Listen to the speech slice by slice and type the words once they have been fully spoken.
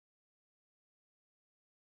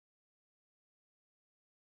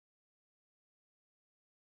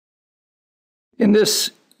In this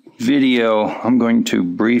video, I'm going to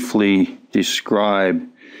briefly describe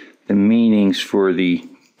the meanings for the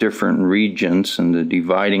different regions and the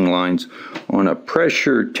dividing lines on a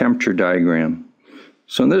pressure temperature diagram.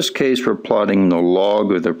 So in this case, we're plotting the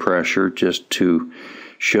log of the pressure just to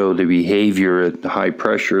show the behavior at the high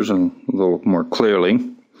pressures and a little more clearly.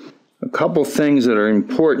 A couple things that are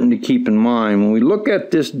important to keep in mind. When we look at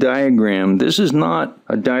this diagram, this is not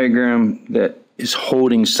a diagram that is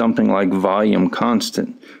holding something like volume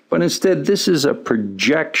constant, but instead this is a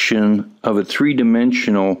projection of a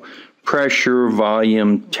three-dimensional pressure,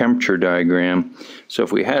 volume, temperature diagram. So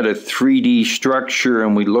if we had a 3D structure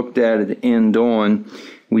and we looked at it end on,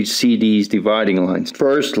 we see these dividing lines.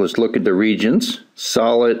 First, let's look at the regions.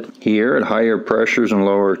 Solid here at higher pressures and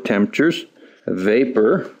lower temperatures. A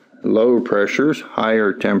vapor, lower pressures,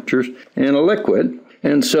 higher temperatures, and a liquid.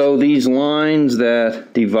 And so these lines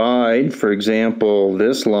that divide, for example,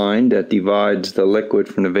 this line that divides the liquid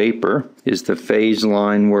from the vapor is the phase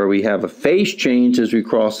line where we have a phase change as we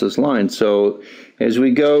cross this line. So as we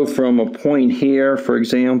go from a point here, for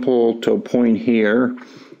example, to a point here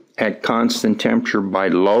at constant temperature by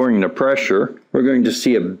lowering the pressure, we're going to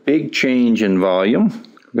see a big change in volume.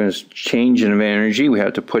 We're going to change in energy. We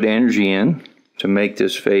have to put energy in to make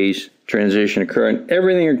this phase transition occur. And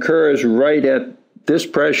everything occurs right at this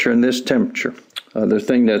pressure and this temperature. The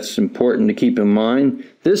thing that's important to keep in mind,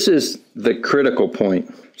 this is the critical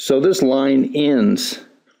point. So this line ends,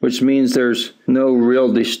 which means there's no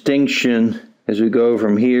real distinction as we go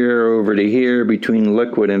from here over to here between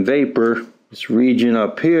liquid and vapor. This region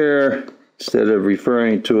up here, instead of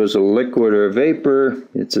referring to as a liquid or a vapor,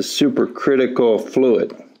 it's a supercritical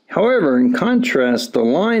fluid. However, in contrast, the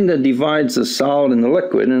line that divides the solid and the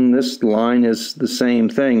liquid, and this line is the same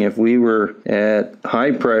thing. If we were at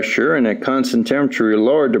high pressure and at constant temperature, we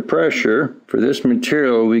lowered the pressure, for this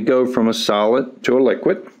material we go from a solid to a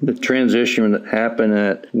liquid. The transition would happen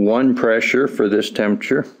at one pressure for this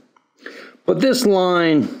temperature. But this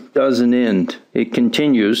line doesn't end. It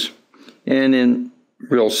continues. And in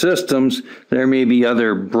real systems, there may be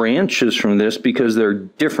other branches from this because there are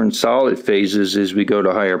different solid phases as we go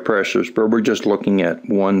to higher pressures, but we're just looking at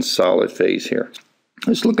one solid phase here.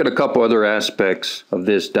 Let's look at a couple other aspects of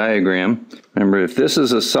this diagram. Remember, if this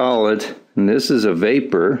is a solid and this is a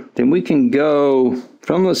vapor, then we can go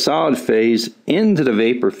from the solid phase into the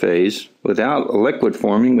vapor phase without a liquid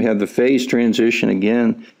forming. We have the phase transition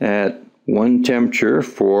again at one temperature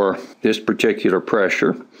for this particular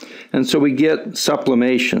pressure. And so we get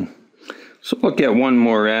sublimation. So look at one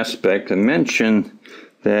more aspect. I mentioned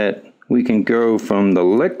that we can go from the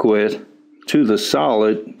liquid to the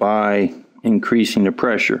solid by increasing the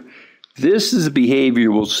pressure. This is the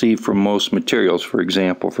behavior we'll see for most materials, for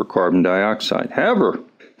example, for carbon dioxide. However,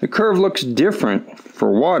 the curve looks different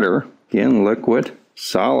for water. Again, liquid,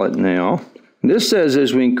 solid now. This says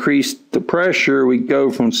as we increase the pressure, we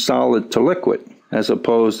go from solid to liquid, as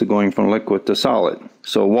opposed to going from liquid to solid.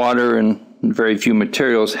 So water and very few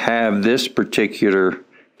materials have this particular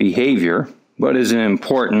behavior, but is an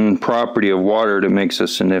important property of water that makes a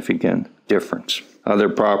significant difference. Other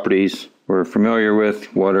properties we're familiar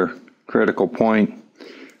with: water critical point,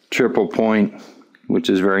 triple point,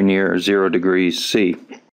 which is very near 0 degrees C.